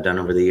classes I've done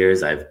over the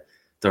years. I've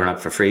thrown up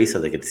for free so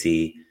they could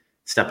see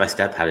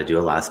step-by-step how to do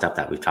a lot of stuff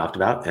that we've talked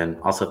about.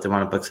 And also, if they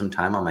want to book some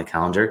time on my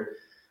calendar,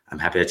 I'm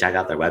happy to check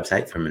out their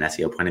website from an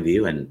SEO point of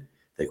view, and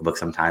they can book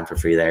some time for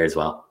free there as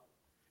well.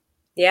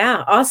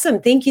 Yeah,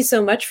 awesome. Thank you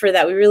so much for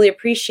that. We really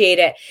appreciate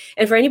it.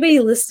 And for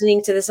anybody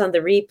listening to this on the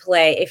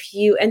replay, if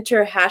you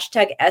enter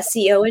hashtag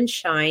SEO and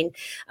Shine,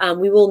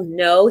 we will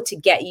know to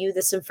get you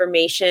this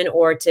information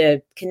or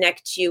to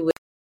connect you with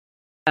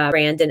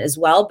Brandon as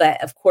well.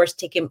 But of course,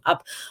 take him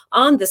up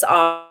on this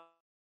offer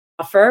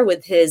offer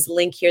with his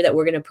link here that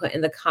we're going to put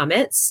in the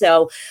comments.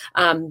 So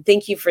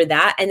thank you for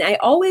that. And I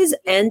always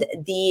end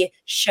the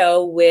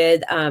show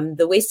with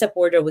the Waist Up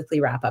Wardrobe Weekly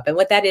Wrap Up. And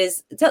what that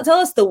is, tell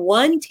us the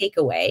one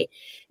takeaway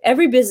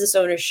every business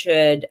owner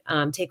should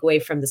take away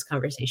from this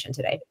conversation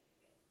today.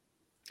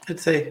 I'd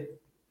say,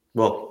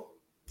 well,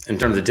 in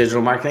terms of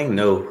digital marketing,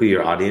 know who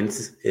your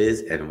audience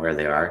is and where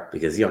they are,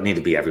 because you don't need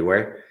to be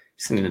everywhere. You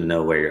just need to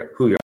know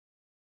who your audience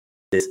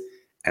is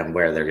and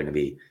where they're going to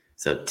be.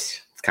 So it's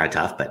kind of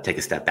tough, but take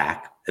a step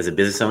back as a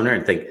business owner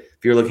and think,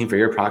 if you're looking for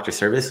your product or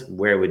service,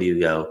 where would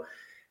you go?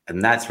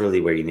 And that's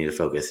really where you need to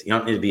focus. You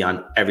don't need to be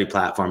on every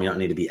platform. You don't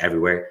need to be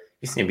everywhere.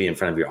 You just need to be in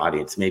front of your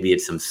audience. Maybe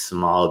it's some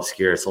small,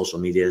 obscure social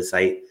media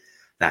site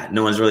that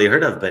no one's really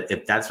heard of, but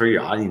if that's where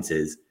your audience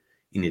is,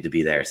 you need to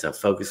be there. So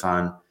focus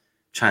on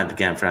trying to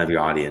get in front of your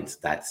audience.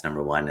 That's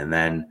number one. And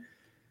then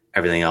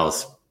everything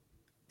else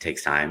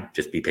takes time.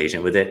 Just be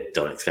patient with it.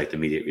 Don't expect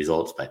immediate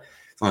results, but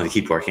as long as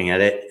you keep working at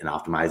it and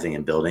optimizing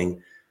and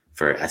building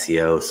for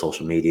SEO,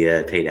 social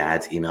media, paid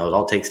ads, email, it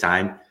all takes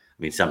time. I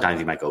mean, sometimes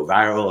you might go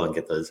viral and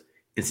get those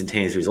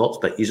instantaneous results,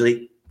 but usually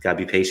you got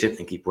to be patient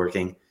and keep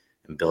working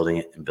and building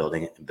it and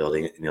building it and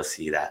building it. And you'll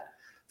see that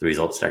the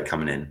results start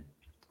coming in.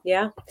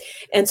 Yeah.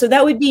 And so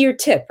that would be your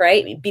tip,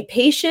 right? Be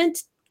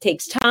patient,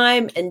 takes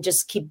time, and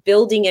just keep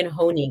building and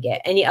honing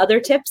it. Any other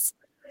tips?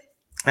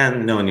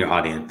 And knowing your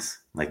audience,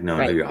 like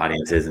knowing who your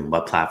audience is and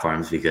what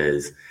platforms,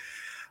 because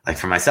like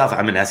for myself,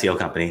 I'm an SEO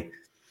company.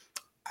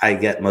 I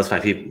get most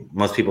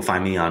people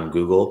find me on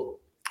Google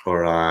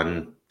or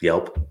on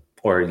Yelp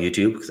or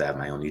YouTube, because I have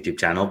my own YouTube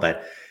channel. But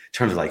in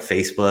terms of like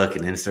Facebook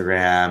and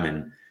Instagram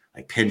and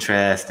like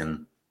Pinterest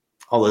and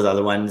all those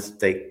other ones,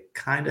 they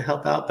kind of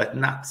help out, but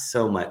not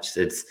so much.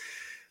 It's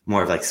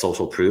more of like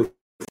social proof,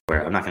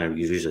 where I'm not going to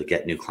usually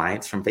get new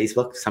clients from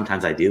Facebook.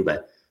 Sometimes I do,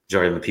 but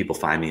majority of the people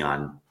find me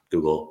on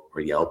Google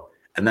or Yelp,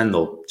 and then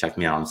they'll check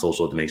me out on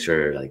social to make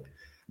sure like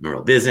I'm a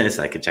real business.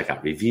 I can check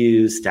out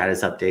reviews,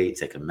 status updates.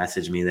 They can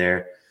message me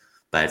there.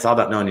 But it's all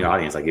about knowing your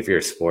audience. Like if you're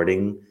a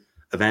sporting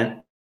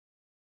event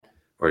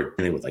or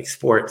anything with like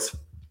sports,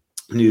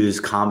 news,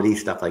 comedy,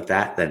 stuff like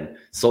that, then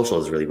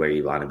social is really where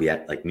you want to be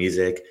at. Like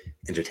music,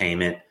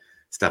 entertainment,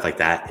 stuff like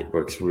that. It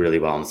works really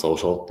well on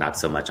social, not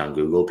so much on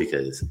Google,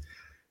 because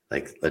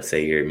like, let's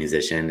say you're a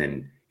musician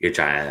and you're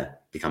trying to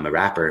become a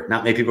rapper.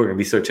 Not many people are going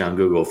to be searching on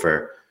Google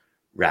for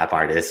rap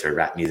artists or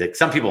rap music.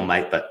 Some people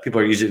might, but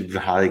people are usually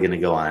probably going to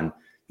go on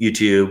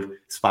YouTube,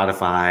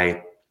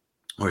 Spotify,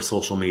 or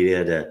social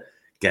media to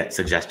get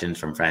suggestions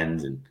from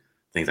friends and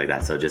things like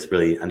that. So just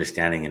really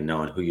understanding and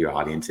knowing who your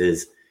audience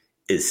is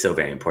so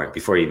very important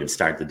before you even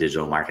start the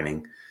digital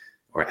marketing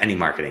or any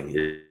marketing.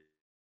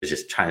 It's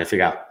just trying to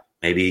figure out,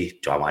 maybe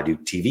do I want to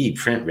do TV,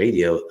 print,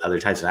 radio, other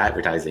types of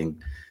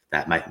advertising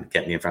that might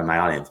get me in front of my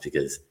audience,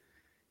 because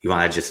you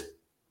want to just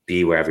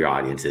be wherever your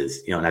audience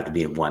is. You don't have to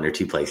be in one or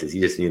two places.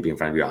 You just need to be in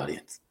front of your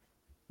audience.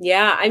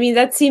 Yeah. I mean,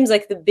 that seems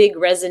like the big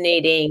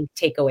resonating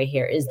takeaway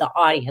here is the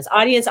audience,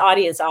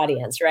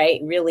 right?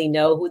 Really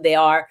know who they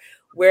are,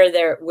 where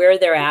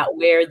they're at,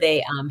 where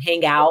they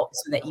hang out,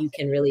 so that you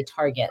can really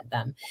target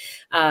them.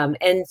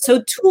 And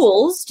so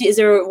tools, is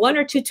there one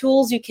or two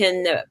tools you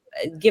can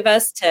give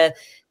us to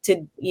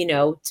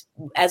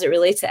as it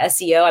relates to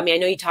SEO? I mean, I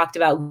know you talked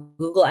about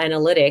Google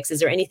Analytics. Is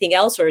there anything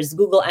else, or is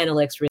Google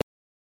Analytics really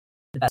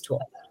the best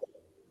tool?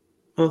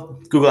 Well,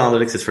 Google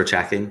Analytics is for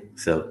tracking.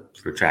 So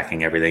for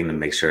tracking everything to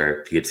make sure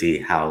you can see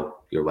how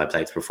your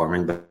website's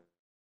performing.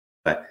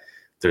 But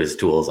there's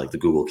tools like the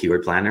Google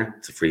Keyword Planner.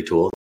 It's a free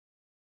tool.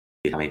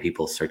 How many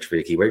people search for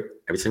your keyword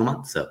every single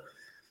month? So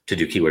to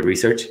do keyword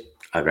research,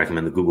 I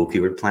recommend the Google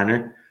Keyword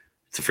Planner.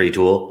 It's a free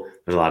tool.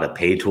 There's a lot of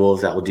paid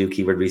tools that will do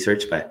keyword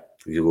research, but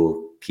the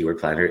Google Keyword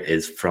Planner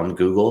is from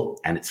Google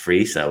and it's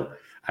free. So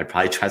I'd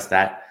probably trust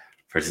that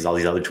versus all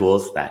these other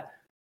tools that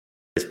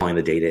is pulling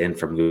the data in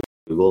from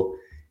Google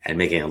and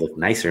making it look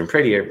nicer and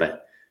prettier,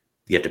 but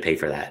you have to pay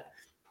for that.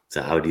 So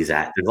I would use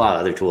that. There's a lot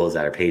of other tools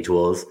that are paid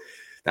tools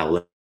that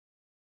will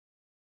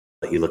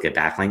let you look at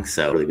backlinks.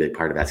 So a really big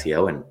part of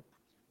SEO. And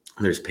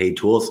there's paid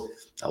tools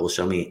that will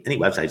show me any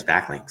website's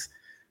backlinks.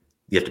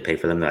 You have to pay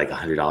for them. They're like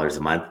 $100 a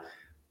month.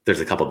 There's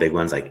a couple big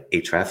ones like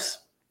Ahrefs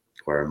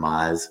or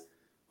Moz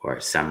or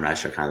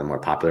SEMrush are kind of the more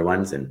popular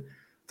ones. And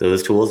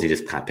those tools, you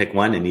just kind of pick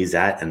one and use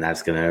that. And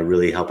that's going to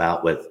really help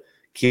out with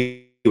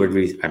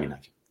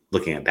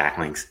looking at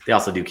backlinks. They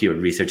also do keyword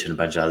research and a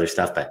bunch of other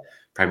stuff, but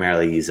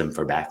primarily use them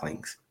for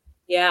backlinks.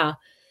 Yeah.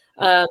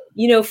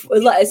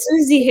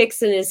 Susie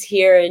Hickson is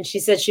here and she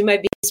said she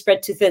might be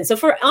spread too thin. So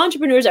for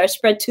entrepreneurs are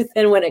spread too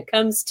thin when it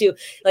comes to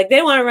like,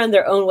 they want to run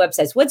their own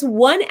websites. What's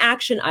one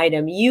action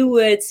item you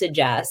would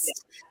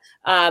suggest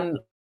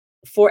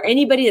for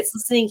anybody that's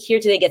listening here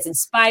today, gets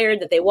inspired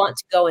that they want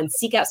to go and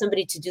seek out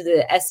somebody to do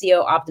the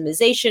SEO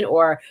optimization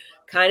or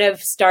kind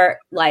of start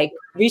like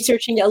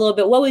researching it a little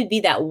bit? What would be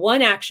that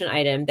one action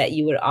item that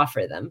you would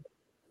offer them?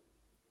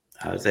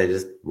 I would say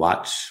just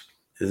watch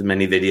as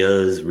many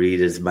videos,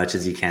 read as much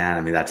as you can.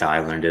 I mean, that's how I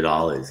learned it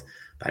all, is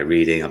by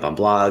reading up on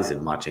blogs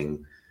and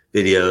watching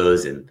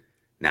videos. And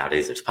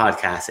nowadays there's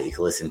podcasts that you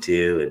can listen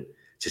to, and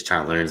just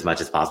trying to learn as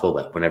much as possible.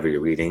 But whenever you're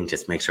reading,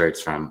 just make sure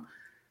it's from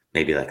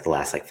maybe like the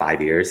last like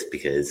 5 years,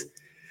 because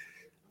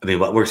I mean,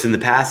 what works in the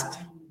past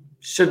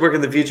should work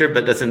in the future,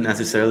 but doesn't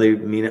necessarily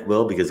mean it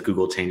will, because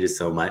Google changes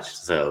so much.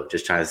 So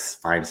just try to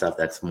find stuff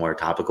that's more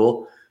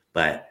topical.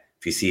 But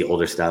if you see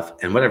older stuff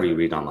and whatever you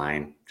read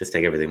online, just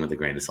take everything with a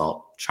grain of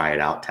salt, try it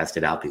out, test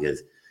it out,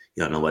 because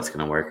you don't know what's going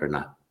to work or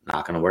not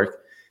going to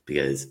work,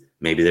 because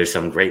maybe there's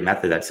some great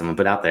method that someone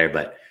put out there,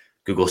 but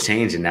Google's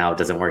changed and now it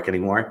doesn't work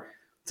anymore.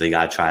 So you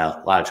got to try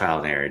a lot of trial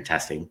and error and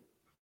testing.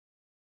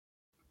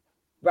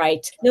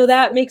 Right. No,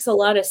 that makes a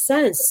lot of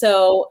sense.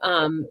 So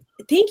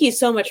thank you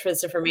so much for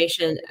this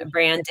information,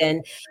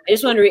 Brandon. I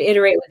just want to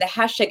reiterate with the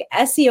hashtag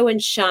SEO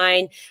and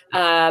Shine.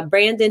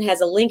 Brandon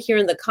has a link here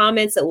in the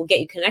comments that will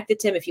get you connected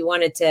to him if you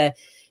wanted to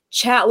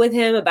chat with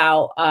him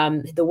about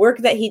the work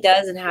that he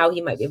does and how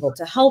he might be able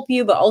to help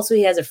you. But also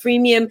he has a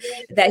freemium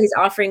that he's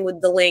offering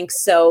with the link.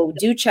 So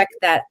do check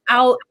that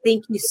out.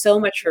 Thank you so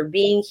much for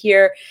being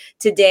here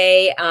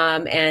today.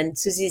 And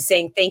Susie's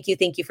saying, thank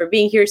you for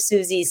being here,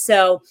 Susie.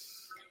 So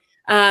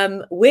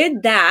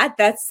with that,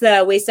 that's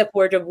the Waist Up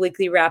Wardrobe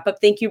Weekly Wrap Up.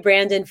 Thank you,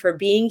 Brandon, for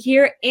being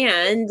here.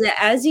 And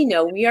as you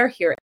know, we are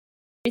here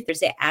every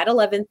Thursday at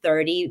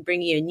 11:30,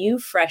 bringing you a new,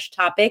 fresh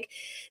topic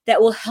that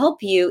will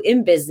help you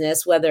in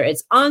business, whether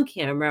it's on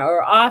camera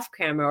or off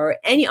camera or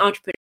any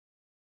entrepreneur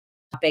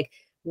topic.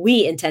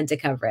 We intend to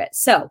cover it.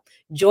 So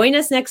join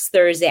us next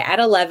Thursday at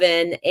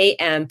 11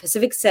 a.m.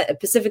 Pacific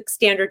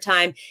Standard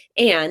Time,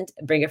 and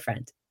bring a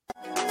friend.